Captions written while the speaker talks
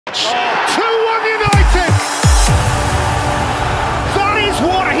2-1 United! That is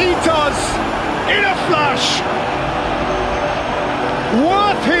what he does in a flash!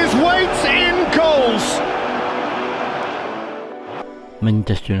 Worth his weight in goals!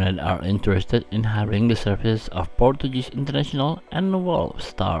 Manchester United are interested in hiring the services of Portuguese international and world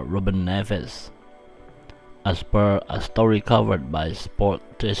star Ruben Neves. As per a story covered by Sport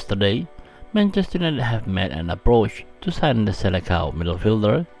yesterday, Manchester United have made an approach to sign the Seleccao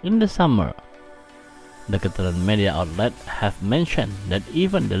midfielder in the summer. The Catalan media outlet have mentioned that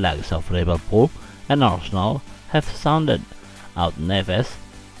even the likes of Liverpool and Arsenal have sounded out Neves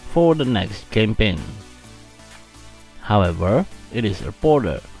for the next campaign. However, it is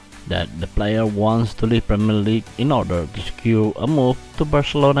reported that the player wants to leave Premier League in order to secure a move to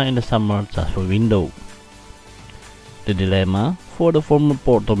Barcelona in the summer transfer window. The dilemma for the former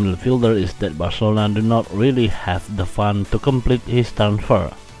Porto midfielder is that Barcelona do not really have the funds to complete his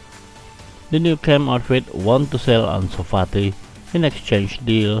transfer. The Nou Camp outfit want to sell Ansu Fati in exchange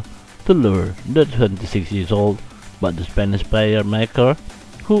deal to lure the 26 years old but the Spanish playmaker,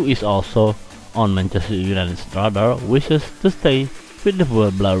 who is also on Manchester United's radar, wishes to stay with the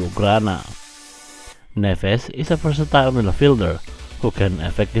Blaugrana. Neves is a versatile midfielder who can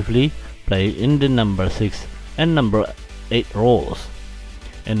effectively play in the number 6 and number 8 roles.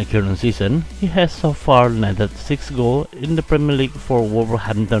 In the current season, he has so far netted 6 goals in the Premier League for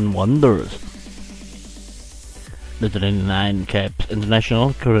Wolverhampton Wanderers. The 29 caps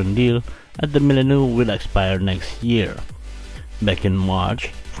international current deal at the Milan will expire next year. Back in March,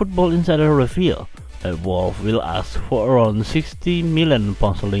 Football Insider revealed that Wolves will ask for around £60 million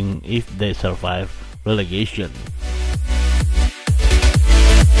if they survive relegation.